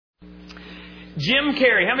Jim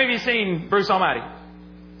Carrey. How many of you seen Bruce Almighty?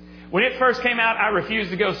 When it first came out, I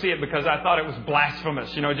refused to go see it because I thought it was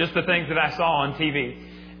blasphemous. You know, just the things that I saw on TV.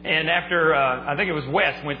 And after, I think it was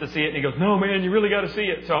Wes went to see it, and he goes, "No, man, you really got to see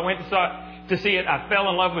it." So I went to see it. I fell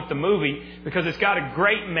in love with the movie because it's got a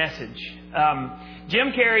great message.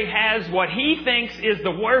 Jim Carrey has what he thinks is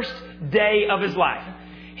the worst day of his life.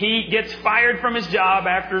 He gets fired from his job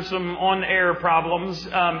after some on-air problems.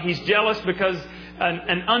 He's jealous because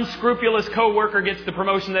an unscrupulous coworker gets the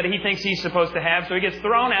promotion that he thinks he's supposed to have. So he gets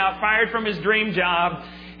thrown out, fired from his dream job.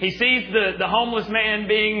 He sees the homeless man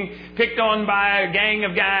being picked on by a gang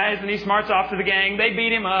of guys, and he smarts off to the gang. They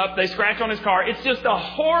beat him up. They scratch on his car. It's just a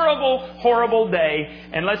horrible, horrible day.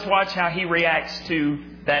 And let's watch how he reacts to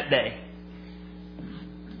that day.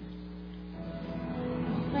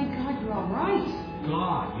 Thank God you're all right.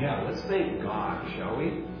 God, yeah, let's thank God, shall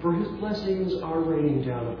we? For His blessings are raining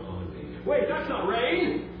down upon me. Wait, that's not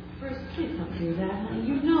rain! Bruce, please don't do that, honey.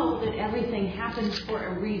 You know that everything happens for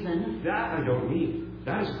a reason. That I don't need.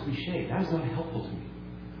 That is a cliche. That is not helpful to me.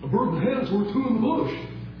 A bird with hands worth two in the bush.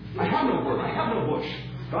 I have no bird. I have no bush.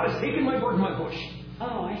 God has taken my bird and my bush.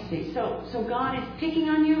 Oh, I see. So God is picking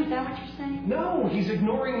on you? Is that what you're saying? No, He's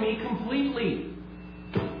ignoring me completely.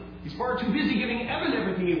 He's far too busy giving Evan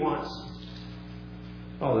everything he wants.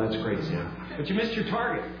 Oh, that's great, Sam. But you missed your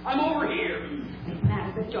target. I'm over here. It's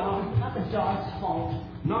not the dog. Not the dog's fault.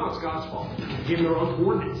 No, it's God's fault. I gave him the wrong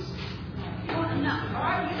coordinates. Well, you're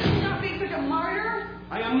not being such a martyr.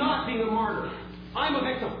 I am not being a martyr. I'm a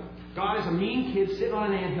victim. God is a mean kid sitting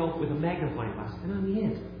on an anthill with a magnifying glass, and I'm the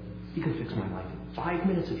ant. He could fix my life in 5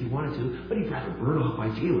 minutes if he wanted to, but he'd rather burn off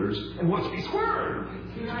my feelers and watch me squirm.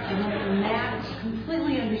 You're not denying that. It's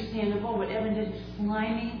completely understandable. What Evan did is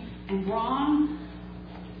slimy and wrong.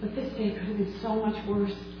 But this day could have been so much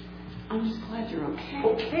worse. I'm just glad you're okay.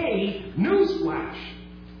 Okay? Newsflash.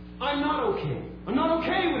 I'm not okay. I'm not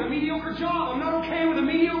okay with a mediocre job. I'm not okay with a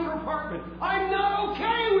mediocre apartment. I'm not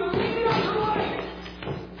okay with a mediocre life.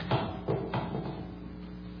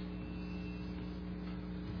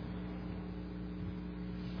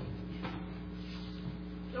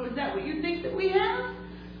 So is that what you think that we have?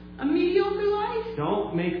 A mediocre life?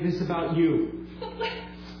 Don't make this about you.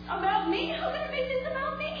 About me? How can I make this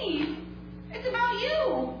about me? It's about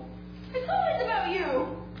you. It's always about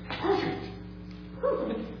you. Perfect.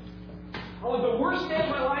 Perfect. I'll live the worst day of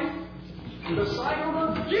my life with a side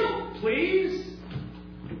over guilt, please.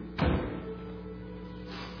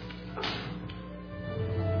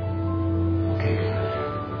 Okay, good.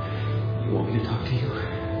 You want me to talk to you?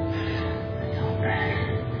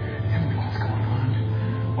 Tell me what's going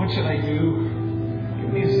on. What should I do? Give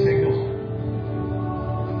me a signal.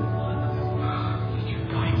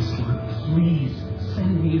 Please,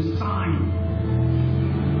 send me a sign.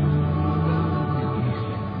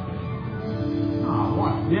 Oh,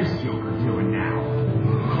 what's this joker doing now?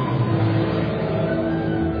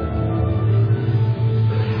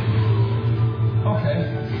 Okay.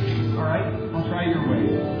 All right. I'll try your way.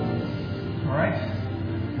 All right.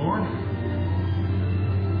 Lord,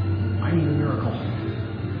 I need a miracle.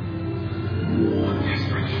 I'm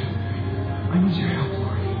desperate. I need your help,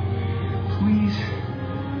 Lord. Please.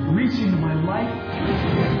 Reach into my life.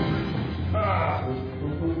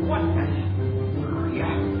 What the? Where are you?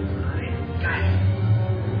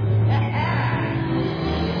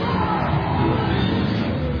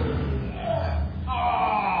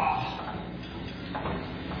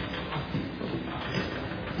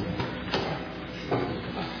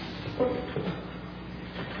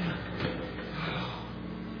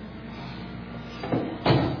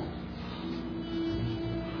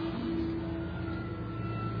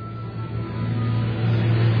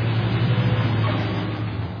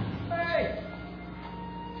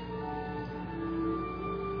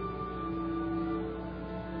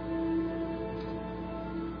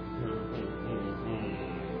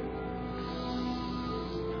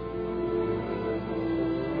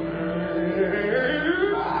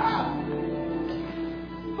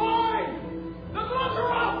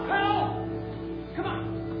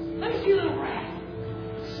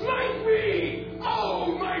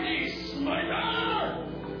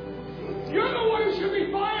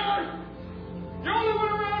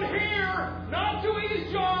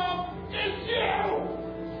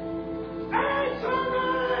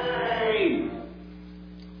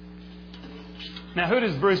 Now, who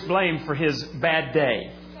does Bruce blame for his bad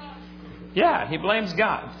day? Yeah, he blames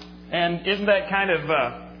God. And isn't that kind of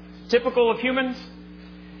typical of humans?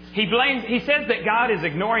 He says that God is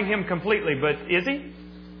ignoring him completely, but is he?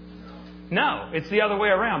 No, it's the other way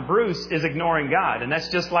around. Bruce is ignoring God, and that's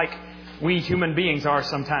just like we human beings are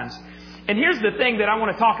sometimes. And here's the thing that I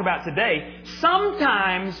want to talk about today.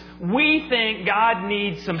 Sometimes we think God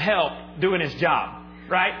needs some help doing His job,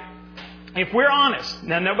 right? If we're honest,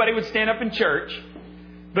 now nobody would stand up in church,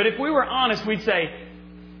 but if we were honest, we'd say,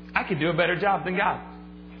 I could do a better job than God.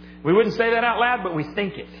 We wouldn't say that out loud, but we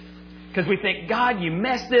think it. Because we think, God, you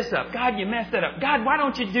messed this up. God, you messed that up. God, why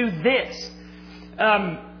don't you do this?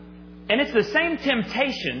 And it's the same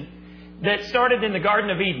temptation that started in the Garden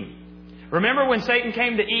of Eden. Remember when Satan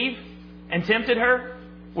came to Eve and tempted her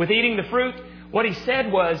with eating the fruit? What he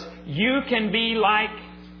said was, you can be like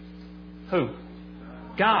who?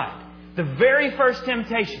 God. The very first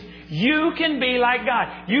temptation. You can be like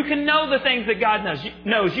God. You can know the things that God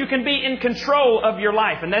knows. You can be in control of your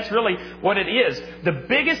life. And that's really what it is. The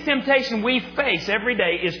biggest temptation we face every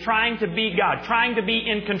day is trying to be God, trying to be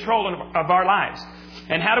in control of our lives.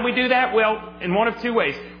 And how do we do that? Well, in one of two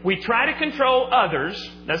ways. We try to control others.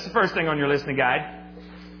 That's the first thing on your listening guide.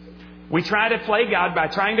 We try to play God by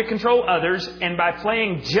trying to control others and by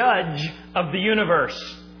playing judge of the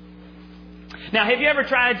universe. Now, have you ever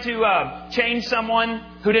tried to change someone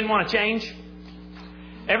who didn't want to change?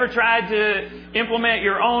 Ever tried to implement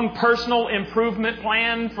your own personal improvement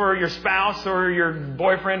plan for your spouse or your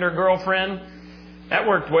boyfriend or girlfriend? That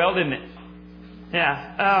worked well, didn't it?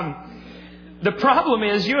 Yeah. The problem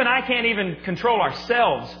is you and I can't even control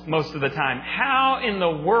ourselves most of the time. How in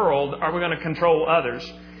the world are we going to control others?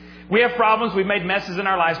 We have problems. We've made messes in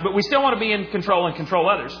our lives, but we still want to be in control and control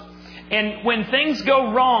others. And when things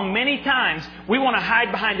go wrong, many times we want to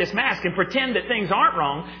hide behind this mask and pretend that things aren't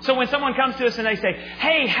wrong. So when someone comes to us and they say,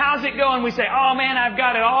 hey, how's it going? We say, oh man, I've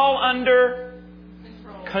got it all under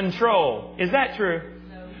control. Is that true?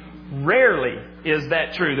 No. Rarely is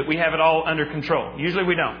that true that we have it all under control. Usually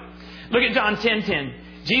we don't. Look at John 10:10.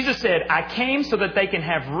 Jesus said, I came so that they can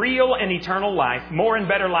have real and eternal life, more and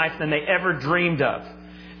better life than they ever dreamed of.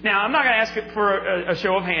 Now, I'm not going to ask for a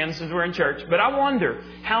show of hands since we're in church, but I wonder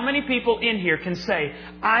how many people in here can say,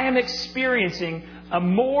 I am experiencing a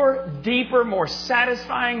more deeper, more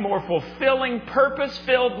satisfying, more fulfilling,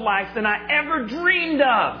 purpose-filled life than I ever dreamed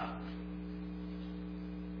of.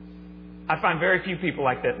 I find very few people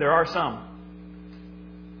like that. There are some.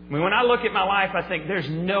 I mean, when I look at my life, I think, there's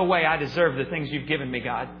no way I deserve the things you've given me,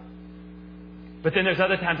 God. But then there's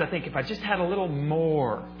other times I think, if I just had a little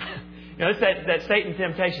more... You know, it's that Satan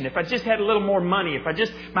temptation. If I just had a little more money,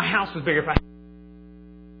 my house was bigger, if I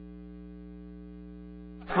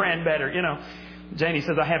ran better, you know. Janie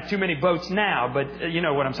says I have too many boats now, but you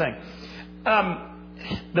know what I'm saying.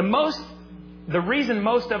 The reason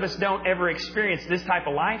most of us don't ever experience this type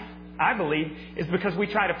of life, I believe, is because we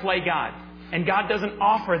try to play God. And God doesn't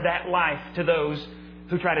offer that life to those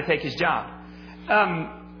who try to take His job.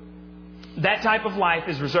 That type of life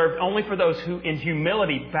is reserved only for those who in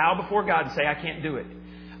humility bow before God and say, I can't do it.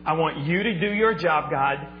 I want you to do your job,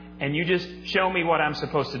 God, and you just show me what I'm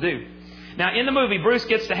supposed to do. Now, in the movie, Bruce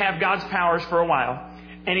gets to have God's powers for a while,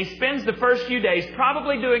 and he spends the first few days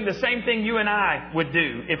probably doing the same thing you and I would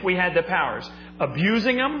do if we had the powers.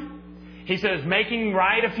 Abusing them. He says making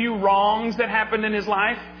right a few wrongs that happened in his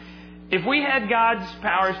life. If we had God's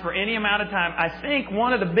powers for any amount of time, I think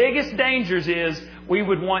one of the biggest dangers is we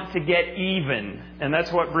would want to get even. And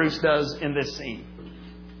that's what Bruce does in this scene.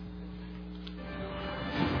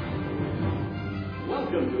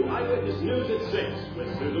 Welcome to Eyewitness News at 6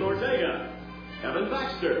 with Susan Ortega, Evan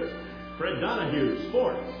Baxter, Fred Donahue,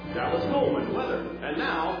 Sports, Dallas Coleman, Weather, and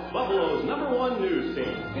now, Buffalo's #1 news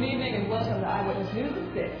team. Good evening and welcome to Eyewitness News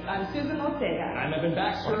at 6. I'm Susan Ortega. I'm Evan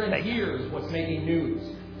Baxter, and here's what's making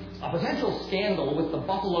news. A potential scandal with the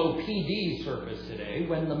Buffalo PD surfaced today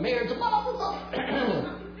when the mayor...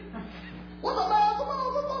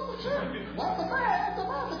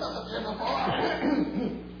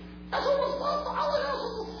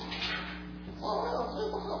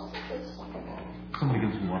 Somebody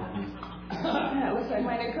give some water, please. It looks like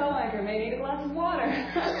my new co-anchor may need a glass of water.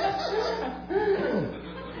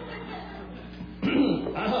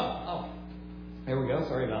 There we go.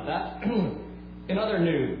 Sorry about that. In other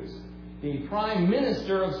news, the Prime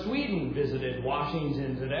Minister of Sweden visited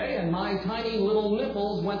Washington today, and my tiny little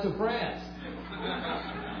nipples went to France.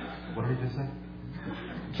 What did you just say?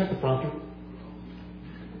 Check the prompter.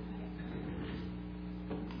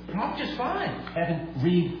 Prompter's fine. Evan,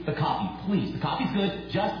 read the copy, please. The copy's good.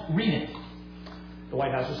 Just read it. The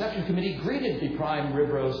White House Reception Committee greeted the Prime Rib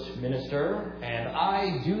Roast Minister, and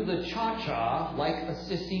I do the cha-cha like a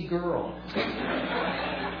sissy girl.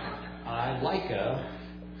 I like a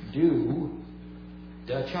do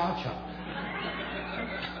the cha-cha.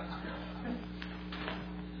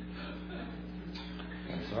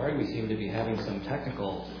 I'm sorry, we seem to be having some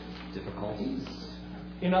technical difficulties.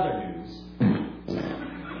 In other news.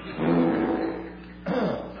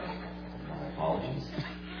 Apologies.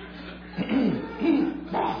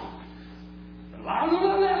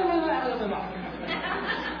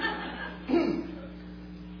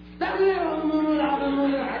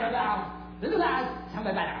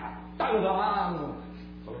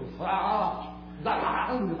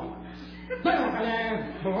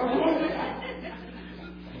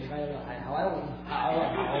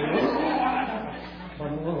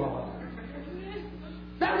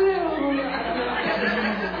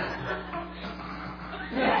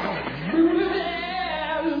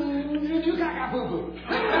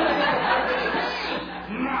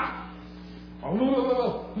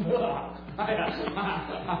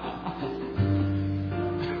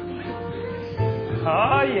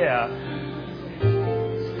 Oh, yeah.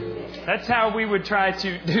 That's how we would try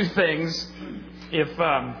to do things if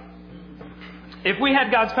we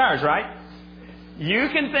had God's powers, right? You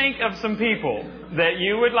can think of some people that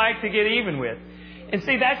you would like to get even with. And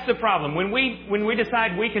see, that's the problem. When we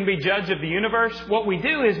decide we can be judge of the universe, what we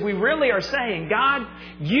do is we really are saying, God,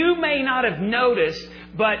 you may not have noticed,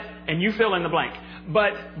 but, and you fill in the blank,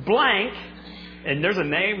 but blank, and there's a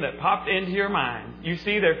name that popped into your mind. You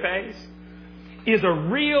see their face? Is a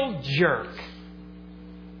real jerk.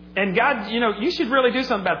 And God, you should really do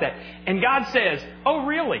something about that. And God says, oh,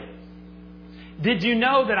 really? Did you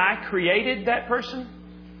know that I created that person?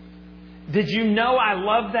 Did you know I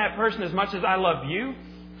love that person as much as I love you?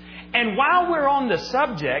 And while we're on the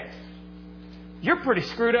subject, you're pretty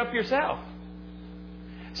screwed up yourself.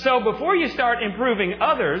 So before you start improving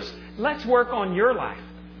others, let's work on your life.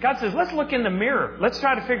 God says, let's look in the mirror. Let's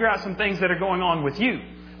try to figure out some things that are going on with you.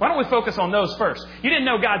 Why don't we focus on those first? You didn't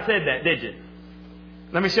know God said that, did you?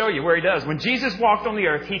 Let me show you where He does. When Jesus walked on the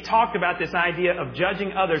earth, He talked about this idea of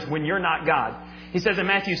judging others when you're not God. He says in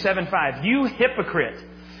Matthew 7:5, you hypocrite,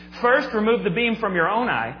 first remove the beam from your own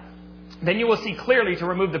eye, then you will see clearly to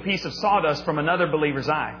remove the piece of sawdust from another believer's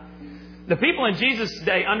eye. The people in Jesus'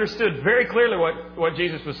 day understood very clearly what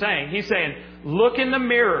Jesus was saying. He's saying, look in the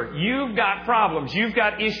mirror. You've got problems. You've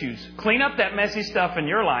got issues. Clean up that messy stuff in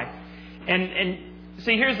your life. And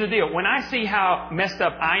see, here's the deal. When I see how messed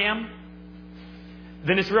up I am,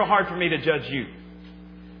 then it's real hard for me to judge you.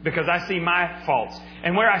 Because I see my faults.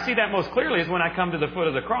 And where I see that most clearly is when I come to the foot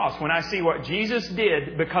of the cross. When I see what Jesus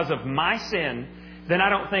did because of my sin, then I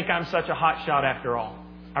don't think I'm such a hot shot after all.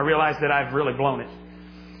 I realize that I've really blown it.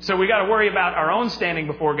 So we got to worry about our own standing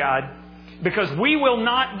before God, because we will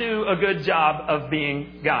not do a good job of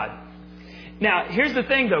being God. Now, here's the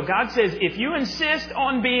thing though. God says, if you insist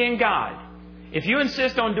on being God, if you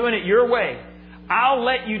insist on doing it your way, I'll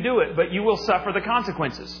let you do it, but you will suffer the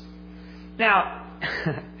consequences. Now,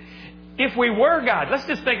 if we were God, let's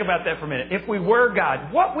just think about that for a minute. If we were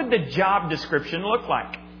God, what would the job description look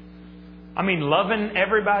like? I mean, loving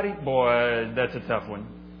everybody? Boy, that's a tough one.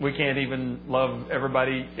 We can't even love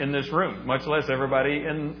everybody in this room, much less everybody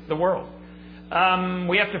in the world.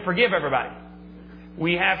 We have to forgive everybody.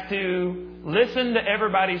 We have to listen to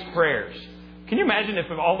everybody's prayers. Can you imagine if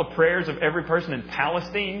all the prayers of every person in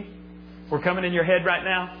Palestine were coming in your head right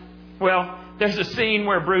now? Well, there's a scene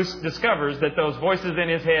where Bruce discovers that those voices in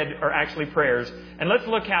his head are actually prayers. And let's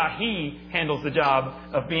look how he handles the job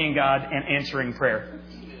of being God and answering prayer.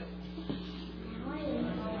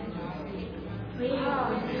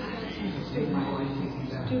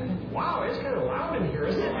 Wow, it's kind of loud in here,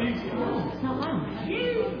 isn't it? No, it's not loud.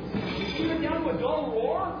 You went down to a dull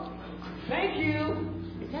roar? Thank you.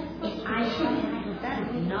 I shouldn't have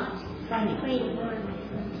that. It's not funny.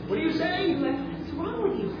 What do you say? What's wrong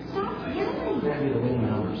with you? Stop yelling. Maybe the winning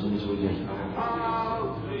hours in this weekend.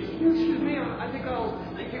 Excuse me. I think I'll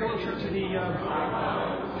take a little trip to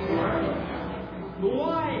the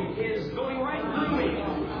wine is going right through me.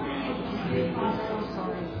 I'm so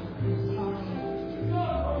sorry.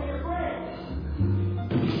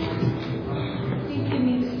 Please give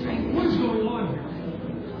me the strength. What is going on here?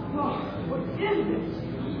 Oh, what is this?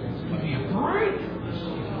 Let me a break.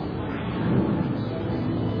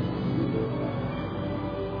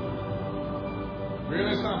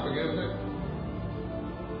 Really something, isn't it?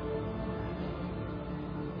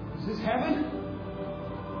 Is this heaven?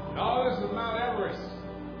 No, this is Mount Everest.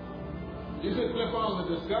 You should flip on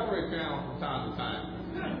the Discovery Channel from time to time.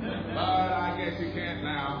 But I guess you can't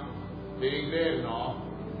now, being dead and all.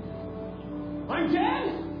 I'm dead?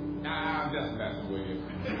 Nah, I'm just messing with you.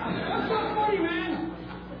 That's not funny, man.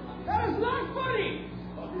 That is not funny.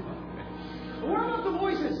 What about the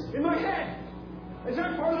voices in my head? Is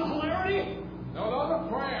that part of the hilarity? No, those are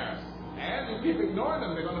prayers. And you keep ignoring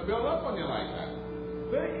them, they're going to build up on you like that.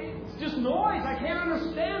 But it's just noise. I can't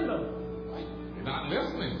understand them. You're not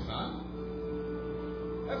listening, son.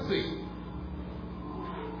 Let's see.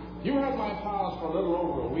 You had my house for a little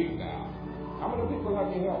over a week now. How many people have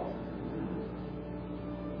you helped?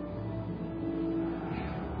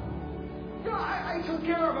 No, I took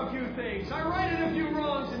care of a few things. I righted a few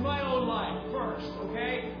wrongs in my own life first,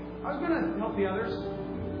 okay? I was going to help the others.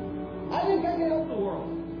 I think I can help the world.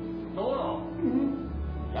 The world?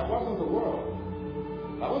 Mm-hmm. That wasn't the world.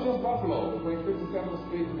 That was just Buffalo between 57th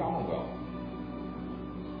Street and Commonwealth.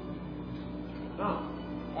 Oh.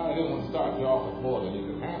 I didn't want to start you off with more than you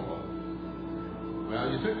could handle. Well,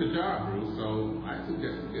 you took the job, Bruce, so I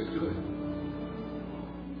suggest you get to it.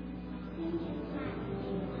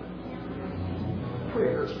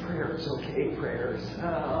 Prayers, okay, prayers.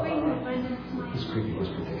 This creepy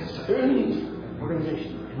whisper thing has to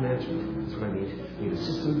organization and management. That's what I need. I need a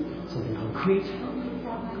system, something concrete.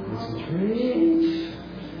 Concentrate.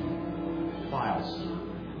 Files.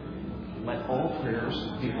 Let all prayers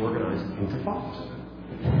be organized into files.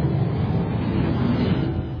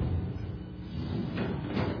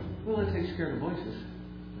 Well, that takes care of the voices.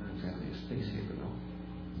 Not exactly a space saver, though.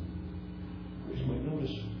 Where's my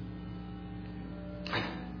notice?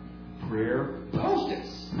 Prayer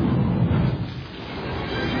Post-its.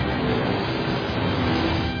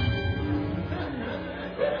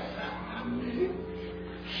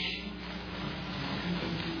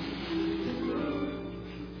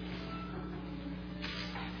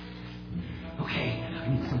 Okay, I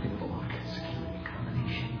need something with a lock. Security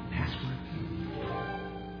combination, password.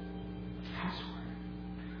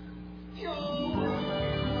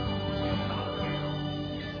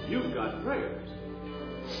 You've got prayers.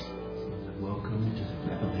 Welcome to the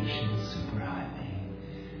Revelation Superhighway.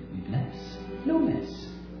 We bless, no mess.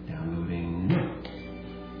 Downloading now.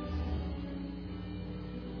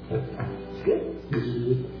 It's good. This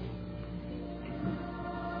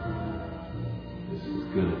is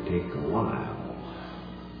gonna take a while.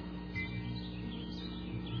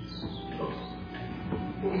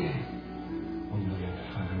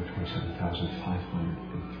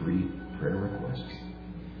 $1,527,503 prayer requests.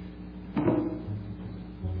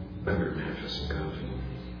 Better mattress and coffee.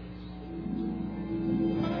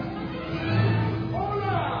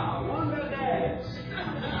 Hola!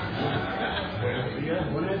 Buenos días.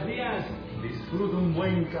 Buenos días. Disfruta un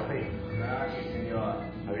buen café. Gracias, señor.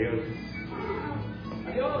 Adiós.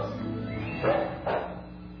 Adiós.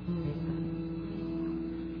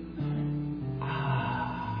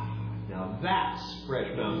 Now that's fresh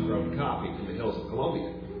mountain grown coffee from the hills of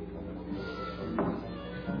Colombia.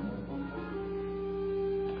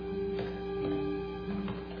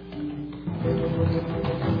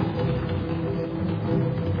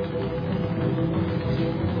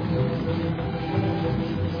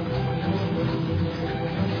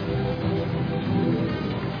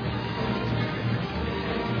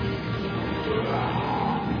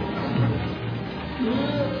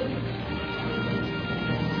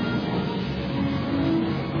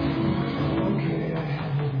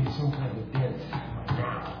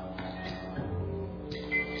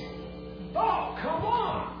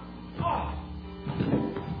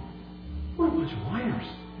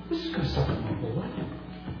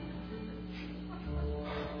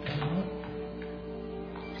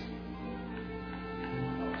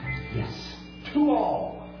 Yes.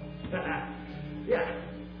 2-all. Yeah.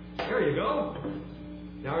 There you go.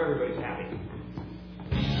 Now everybody's happy.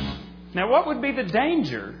 Now, what would be the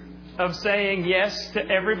danger of saying yes to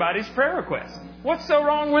everybody's prayer request? What's so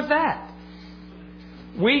wrong with that?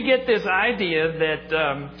 We get this idea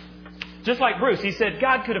that, just like Bruce, he said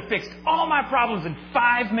God could have fixed all my problems in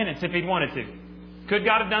 5 minutes if He'd wanted to. Could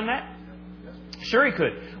God have done that? Sure He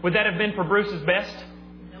could. Would that have been for Bruce's best?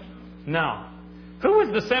 No. Who was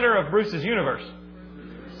the center of Bruce's universe?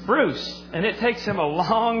 Bruce. And it takes him a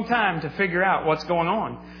long time to figure out what's going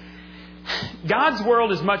on. God's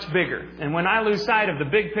world is much bigger. And when I lose sight of the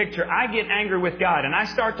big picture, I get angry with God. And I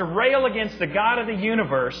start to rail against the God of the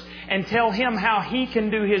universe and tell Him how He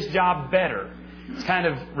can do His job better. It's kind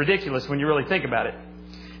of ridiculous when you really think about it.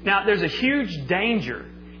 Now, there's a huge danger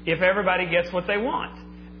if everybody gets what they want.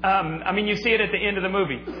 You see it at the end of the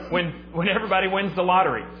movie when everybody wins the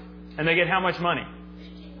lottery. And they get how much money?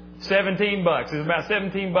 $17. It's about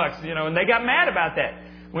 $17, and they got mad about that.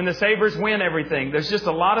 When the Sabres win everything, there's just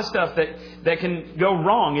a lot of stuff that can go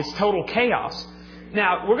wrong. It's total chaos.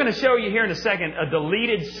 Now, we're going to show you here in a second a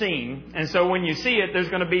deleted scene. And so when you see it, there's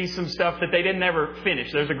going to be some stuff that they didn't ever finish.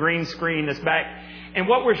 There's a green screen that's back. And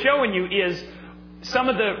what we're showing you is some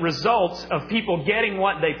of the results of people getting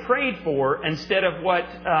what they prayed for instead of what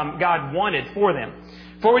God wanted for them.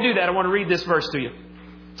 Before we do that, I want to read this verse to you.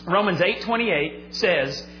 Romans 8:28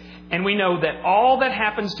 says, And we know that all that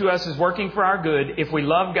happens to us is working for our good if we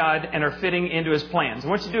love God and are fitting into His plans. I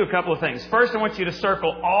want you to do a couple of things. First, I want you to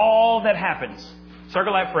circle all that happens.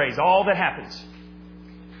 Circle that phrase, all that happens.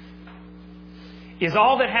 Is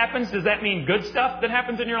all that happens, does that mean good stuff that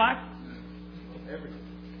happens in your life?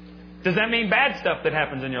 Does that mean bad stuff that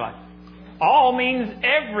happens in your life? All means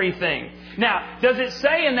everything. Now, does it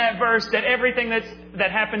say in that verse that everything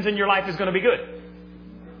that happens in your life is going to be good?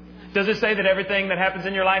 Does it say that everything that happens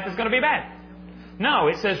in your life is going to be bad? No,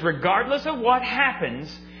 it says regardless of what happens,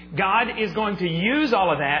 God is going to use all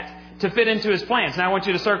of that to fit into His plans. Now I want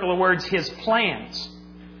you to circle the words, His plans.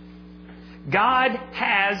 God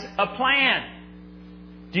has a plan.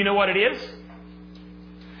 Do you know what it is?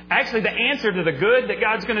 Actually, the answer to the good that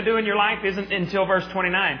God's going to do in your life isn't until verse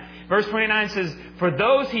 29. Verse 29 says, for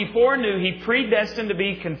those He foreknew, He predestined to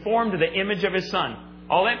be conformed to the image of His Son.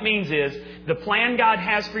 All that means is the plan God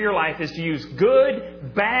has for your life is to use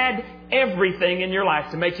good, bad, everything in your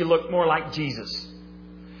life to make you look more like Jesus.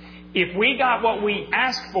 If we got what we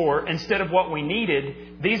asked for instead of what we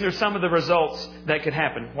needed, these are some of the results that could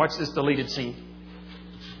happen. Watch this deleted scene.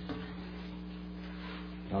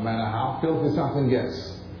 No matter how filthy something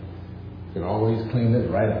gets, you can always clean it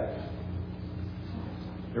right up.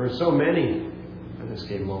 There were so many. I just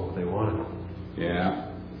gave them all what they wanted. Yeah.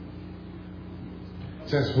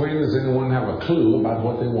 Since when does anyone have a clue about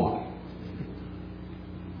what they want?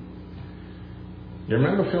 You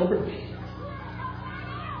remember Filbert?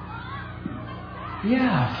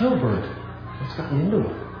 Yeah, Filbert. What's gotten into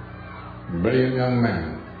him? Brilliant young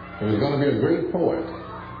man. He was going to be a great poet.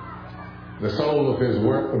 The soul of his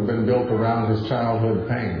work had been built around his childhood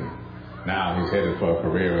pain. Now he's headed for a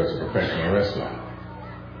career as a professional wrestler.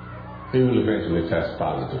 He will eventually test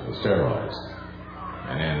positive for steroids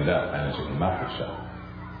and end up managing a muffin shop.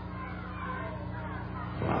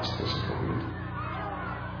 Lots of disappointment.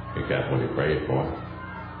 He got what he prayed for.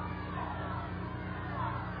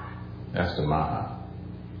 Esther Maha.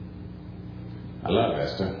 I love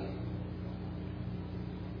Esther.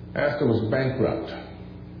 Esther was bankrupt.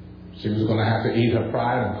 She was going to have to eat her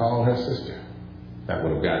pride and call her sister. That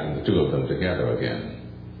would have gotten the two of them together again.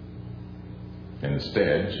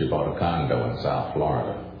 Instead, she bought a condo in South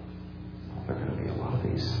Florida. There are going to be a lot of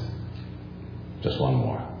these. Just one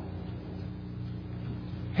more.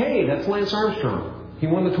 Hey, that's Lance Armstrong. He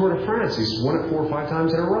won the Tour de France. He's won it 4 or 5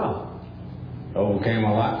 times in a row. Overcame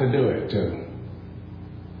a lot to do it, too.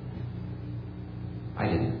 I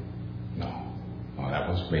didn't. No. Oh, that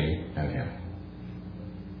was me and him.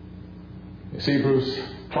 You see, Bruce,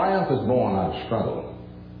 triumph is born out of struggle.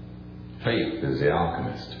 Faith is the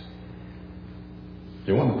alchemist. If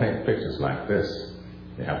you want to paint pictures like this,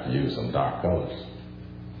 you have to use some dark colors.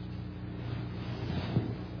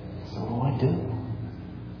 So I do.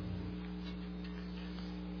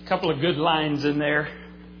 A couple of good lines in there.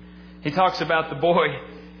 He talks about the boy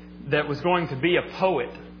that was going to be a poet.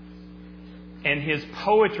 And his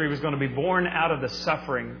poetry was going to be born out of the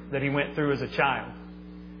suffering that he went through as a child.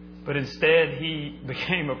 But instead, he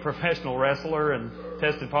became a professional wrestler and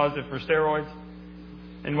tested positive for steroids.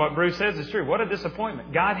 And what Bruce says is true. What a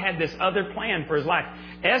disappointment. God had this other plan for his life.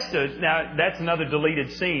 Esther, now that's another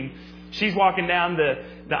deleted scene. She's walking down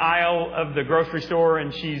the aisle of the grocery store,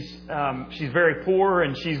 and she's very poor,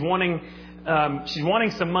 and she's wanting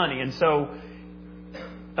some money. And so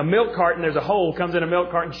a milk carton, there's a hole, comes in a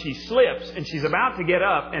milk carton, she slips, and she's about to get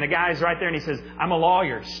up, and a guy's right there, and he says, I'm a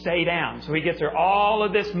lawyer, stay down. So he gets her all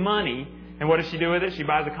of this money, and what does she do with it? She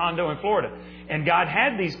buys a condo in Florida. And God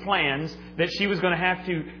had these plans that she was going to have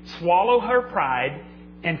to swallow her pride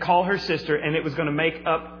and call her sister, and it was going to make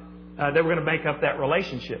up, they were going to make up that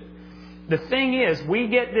relationship. The thing is, we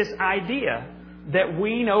get this idea that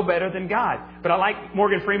we know better than God. But I like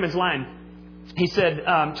Morgan Freeman's line. He said,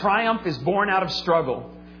 triumph is born out of struggle.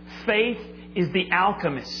 Faith is the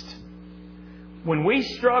alchemist. When we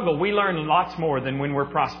struggle, we learn lots more than when we're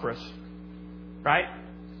prosperous. Right?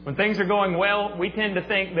 When things are going well, we tend to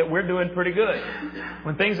think that we're doing pretty good.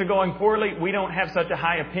 When things are going poorly, we don't have such a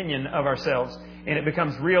high opinion of ourselves. And it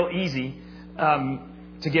becomes real easy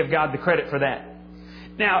to give God the credit for that.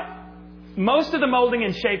 Now, most of the molding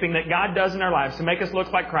and shaping that God does in our lives to make us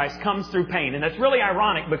look like Christ comes through pain. And that's really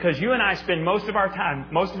ironic because you and I spend most of our time,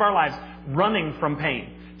 most of our lives running from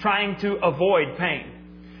pain, trying to avoid pain.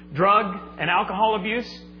 Drug and alcohol abuse,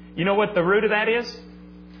 you know what the root of that is?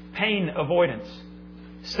 Pain avoidance.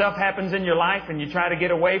 Stuff happens in your life and you try to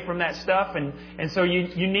get away from that stuff. And so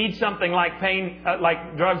you need something like pain,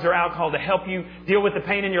 like drugs or alcohol to help you deal with the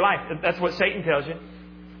pain in your life. That's what Satan tells you.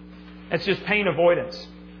 It's just pain avoidance.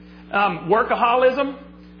 Workaholism,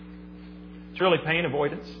 it's really pain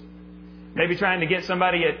avoidance. Maybe trying to get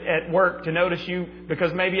somebody at work to notice you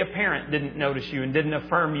because maybe a parent didn't notice you and didn't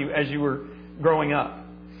affirm you as you were growing up.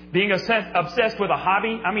 Being obsessed with a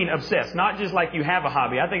hobby, I mean obsessed, not just like you have a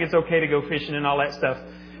hobby. I think it's okay to go fishing and all that stuff.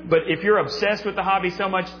 But if you're obsessed with the hobby so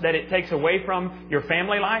much that it takes away from your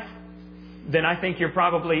family life, then I think you're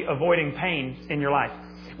probably avoiding pain in your life.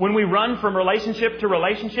 When we run from relationship to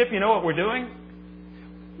relationship, you know what we're doing?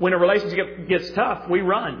 When a relationship gets tough, we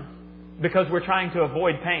run because we're trying to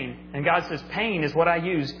avoid pain. And God says, pain is what I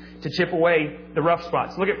use to chip away the rough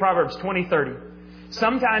spots. Look at Proverbs 20:30.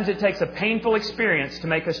 Sometimes it takes a painful experience to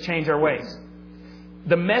make us change our ways.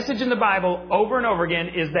 The message in the Bible over and over again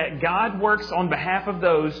is that God works on behalf of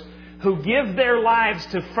those who give their lives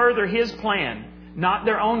to further His plan, not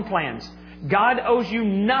their own plans. God owes you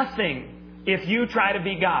nothing if you try to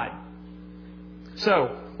be God.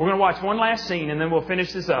 So, we're going to watch one last scene and then we'll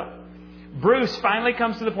finish this up. Bruce finally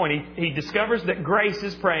comes to the point. He discovers that Grace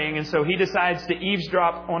is praying, and so he decides to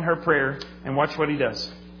eavesdrop on her prayer. And watch what he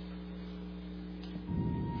does.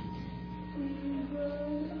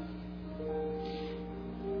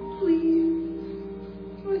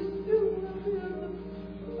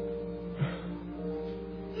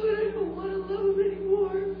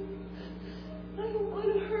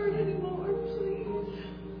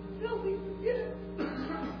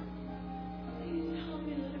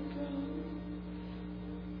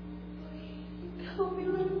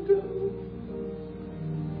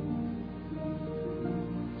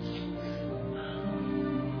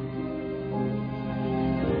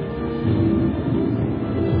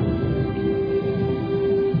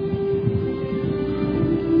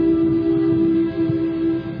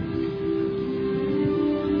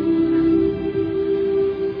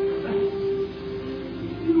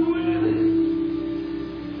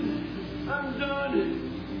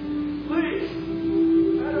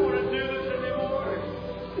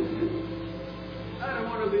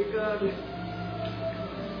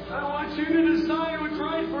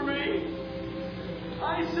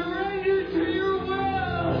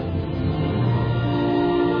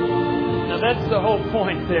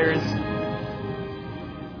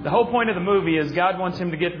 The whole point of the movie is God wants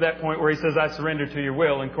him to get to that point where he says, I surrender to your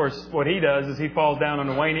will. And of course, what he does is he falls down on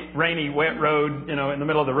a rainy, wet road, in the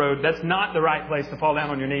middle of the road. That's not the right place to fall down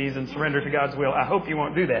on your knees and surrender to God's will. I hope you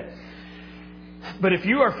won't do that. But if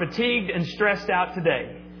you are fatigued and stressed out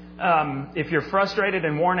today, if you're frustrated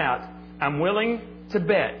and worn out, I'm willing to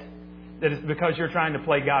bet that it's because you're trying to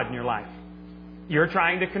play God in your life. You're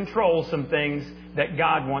trying to control some things that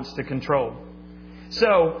God wants to control.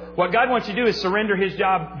 So, what God wants you to do is surrender His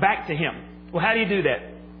job back to Him. Well, how do you do that?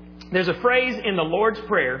 There's a phrase in the Lord's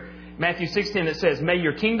Prayer, Matthew 6:10, that says, May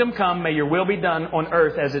your kingdom come, may your will be done on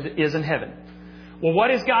earth as it is in heaven. Well, what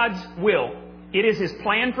is God's will? It is His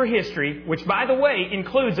plan for history, which, by the way,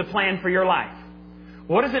 includes a plan for your life.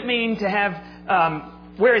 What does it mean to have,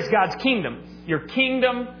 where is God's kingdom? Your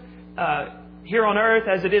kingdom here on earth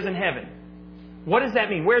as it is in heaven. What does that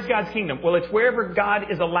mean? Where's God's kingdom? Well, it's wherever God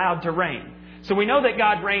is allowed to reign. So we know that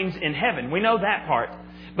God reigns in heaven. We know that part.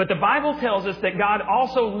 But the Bible tells us that God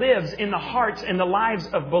also lives in the hearts and the lives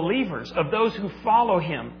of believers, of those who follow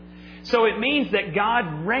Him. So it means that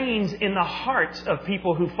God reigns in the hearts of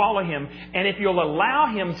people who follow Him. And if you'll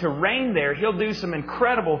allow Him to reign there, He'll do some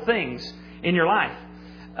incredible things in your life.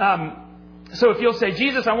 So if you'll say,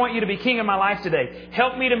 Jesus, I want you to be king of my life today.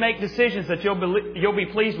 Help me to make decisions that you'll be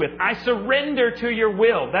pleased with. I surrender to your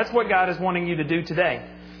will. That's what God is wanting you to do today.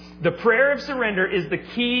 The prayer of surrender is the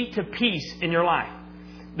key to peace in your life.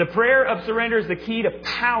 The prayer of surrender is the key to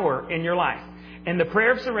power in your life. And the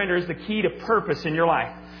prayer of surrender is the key to purpose in your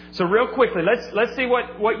life. So real quickly, let's see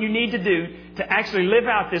what you need to do to actually live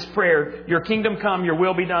out this prayer. Your kingdom come, your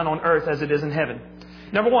will be done on earth as it is in heaven.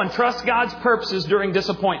 Number one, trust God's purposes during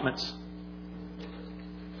disappointments.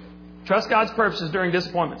 Trust God's purposes during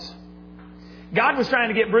disappointments. God was trying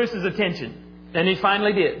to get Bruce's attention, and He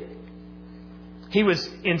finally did. He was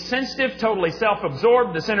insensitive, totally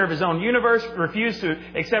self-absorbed, the center of his own universe, refused to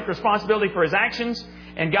accept responsibility for his actions,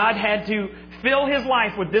 and God had to fill his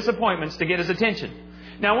life with disappointments to get his attention.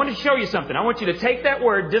 Now, I want to show you something. I want you to take that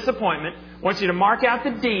word, disappointment, I want you to mark out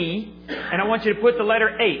the D, and I want you to put the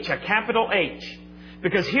letter H, a capital H.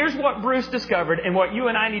 Because here's what Bruce discovered and what you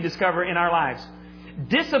and I need to discover in our lives.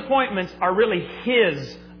 Disappointments are really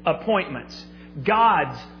His appointments.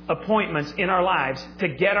 God's appointments in our lives to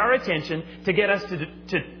get our attention, to get us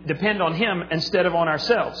to depend on Him instead of on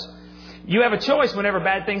ourselves. You have a choice whenever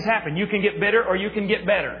bad things happen. You can get bitter or you can get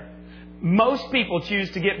better. Most people choose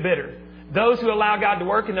to get bitter. Those who allow God to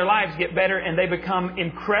work in their lives get better, and they become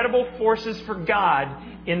incredible forces for God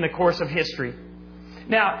in the course of history.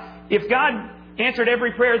 Now, if God answered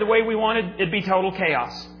every prayer the way we wanted, it'd be total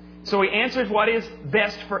chaos. So He answers what is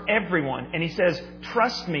best for everyone. And He says,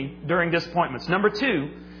 trust me during disappointments. Number 2,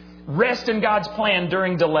 rest in God's plan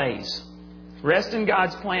during delays. Rest in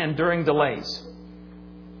God's plan during delays.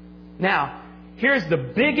 Now, here's the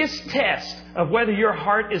biggest test of whether your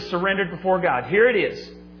heart is surrendered before God. Here it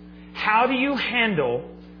is. How do you handle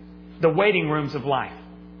the waiting rooms of life?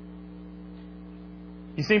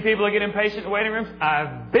 You seen people that get impatient in the waiting rooms?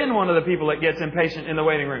 I've been one of the people that gets impatient in the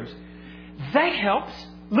waiting rooms. That helps.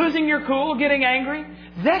 Losing your cool, getting angry,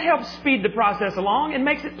 that helps speed the process along and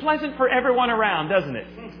makes it pleasant for everyone around, doesn't it?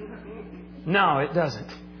 No, it doesn't.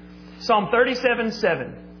 Psalm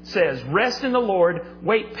 37:7 says, rest in the Lord,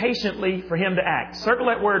 wait patiently for Him to act. Circle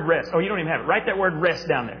that word rest. Oh, you don't even have it. Write that word rest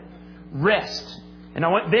down there. Rest. And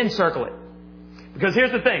then circle it. Because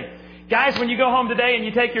here's the thing. Guys, when you go home today and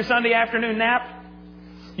you take your Sunday afternoon nap,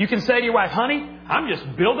 you can say to your wife, honey, I'm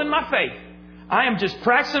just building my faith. I am just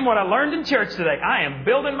practicing what I learned in church today. I am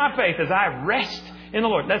building my faith as I rest in the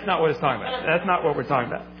Lord. That's not what it's talking about. That's not what we're talking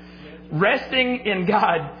about. Resting in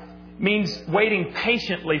God means waiting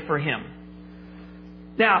patiently for Him.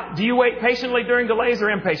 Now, do you wait patiently during delays or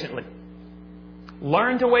impatiently?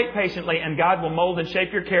 Learn to wait patiently, and God will mold and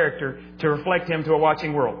shape your character to reflect Him to a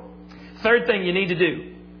watching world. Third thing you need to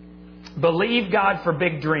do, believe God for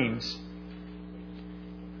big dreams.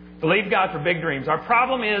 Believe God for big dreams. Our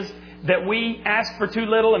problem is that we ask for too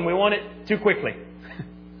little and we want it too quickly.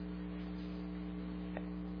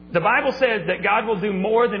 The Bible says that God will do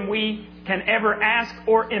more than we can ever ask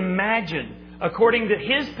or imagine, according to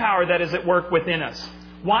His power that is at work within us.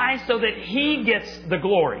 Why? So that He gets the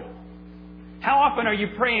glory. How often are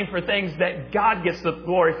you praying for things that God gets the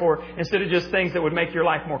glory for instead of just things that would make your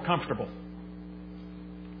life more comfortable?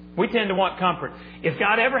 We tend to want comfort. If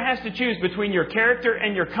God ever has to choose between your character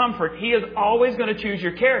and your comfort, He is always going to choose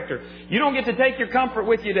your character. You don't get to take your comfort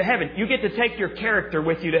with you to heaven. You get to take your character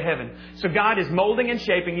with you to heaven. So God is molding and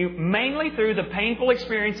shaping you mainly through the painful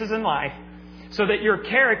experiences in life so that your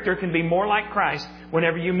character can be more like Christ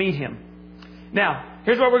whenever you meet Him. Now,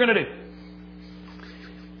 here's what we're going to do.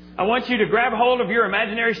 I want you to grab hold of your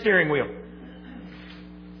imaginary steering wheel.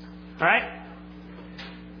 All right?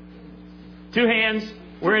 2 hands.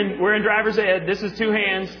 We're in driver's ed. This is 2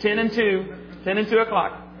 hands, 10 and 2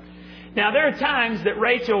 o'clock. Now, there are times that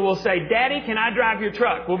Rachel will say, Daddy, can I drive your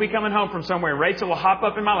truck? We'll be coming home from somewhere. Rachel will hop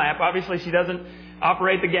up in my lap. Obviously, she doesn't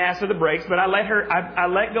operate the gas or the brakes, but I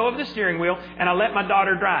let go of the steering wheel and I let my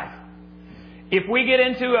daughter drive. If we get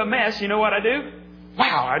into a mess, you know what I do?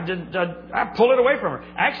 Wow, I pull it away from her.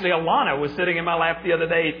 Actually, Alana was sitting in my lap the other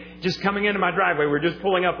day, just coming into my driveway. We were just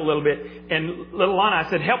pulling up a little bit. And little Alana, I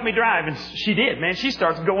said, help me drive. And she did, man. She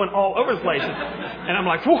starts going all over the place. And I'm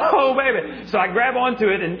like, whoa, baby. So I grab onto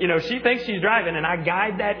it and, she thinks she's driving and I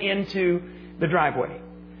guide that into the driveway.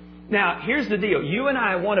 Now, here's the deal. You and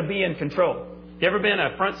I want to be in control. You ever been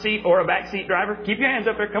a front seat or a back seat driver? Keep your hands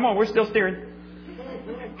up there. Come on, we're still steering.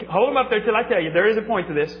 Hold them up there till I tell you. There is a point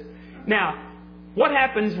to this. Now, what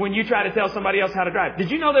happens when you try to tell somebody else how to drive?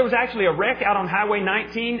 Did you know there was actually a wreck out on Highway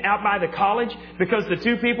 19 out by the college because the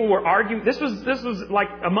 2 people were arguing? This was like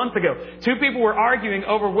a month ago. 2 people were arguing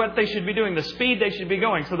over what they should be doing, the speed they should be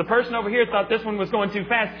going. So the person over here thought this one was going too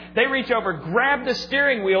fast. They reach over, grab the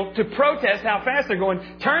steering wheel to protest how fast they're going,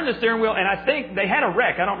 turn the steering wheel, and I think they had a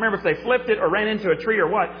wreck. I don't remember if they flipped it or ran into a tree or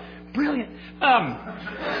what. Brilliant. I'm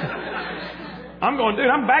going, dude,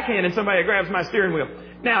 I'm backhanding somebody that grabs my steering wheel.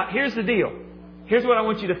 Now, here's the deal. Here's what I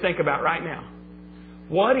want you to think about right now.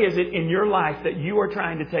 What is it in your life that you are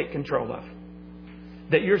trying to take control of?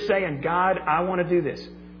 That you're saying, God, I want to do this.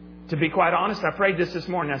 To be quite honest, I prayed this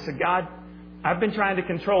morning. I said, God, I've been trying to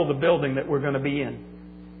control the building that we're going to be in.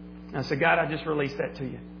 I said, God, I just released that to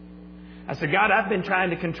you. I said, God, I've been trying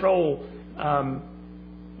to control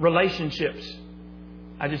relationships.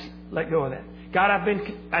 I just let go of that. God,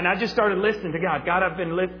 and I just started listening to God. God, I've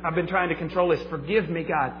been trying to control this. Forgive me,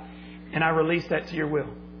 God. And I release that to your will.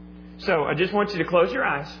 So I just want you to close your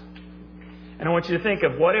eyes. And I want you to think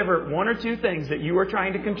of whatever 1 or 2 things that you are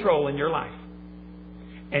trying to control in your life.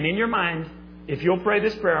 And in your mind, if you'll pray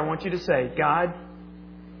this prayer, I want you to say, God,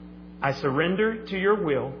 I surrender to your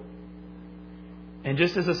will. And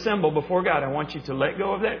just as a symbol before God, I want you to let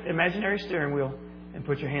go of that imaginary steering wheel and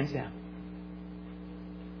put your hands down.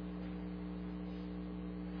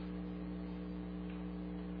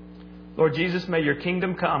 Lord Jesus, may your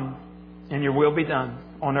kingdom come and your will be done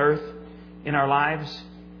on earth, in our lives,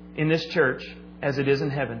 in this church, as it is in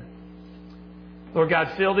heaven. Lord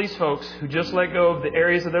God, fill these folks who just let go of the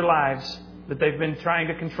areas of their lives that they've been trying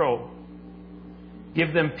to control.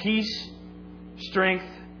 Give them peace, strength,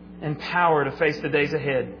 and power to face the days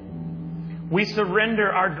ahead. We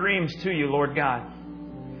surrender our dreams to You, Lord God.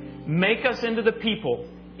 Make us into the people,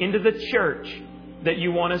 into the church that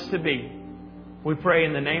You want us to be. We pray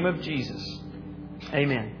in the name of Jesus.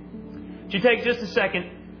 Amen. Would you take just a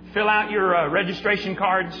second, fill out your registration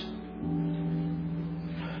cards.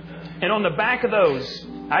 And on the back of those,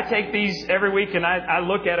 I take these every week and I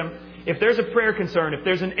look at them. If there's a prayer concern, if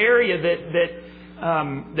there's an area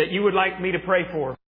that you would like me to pray for,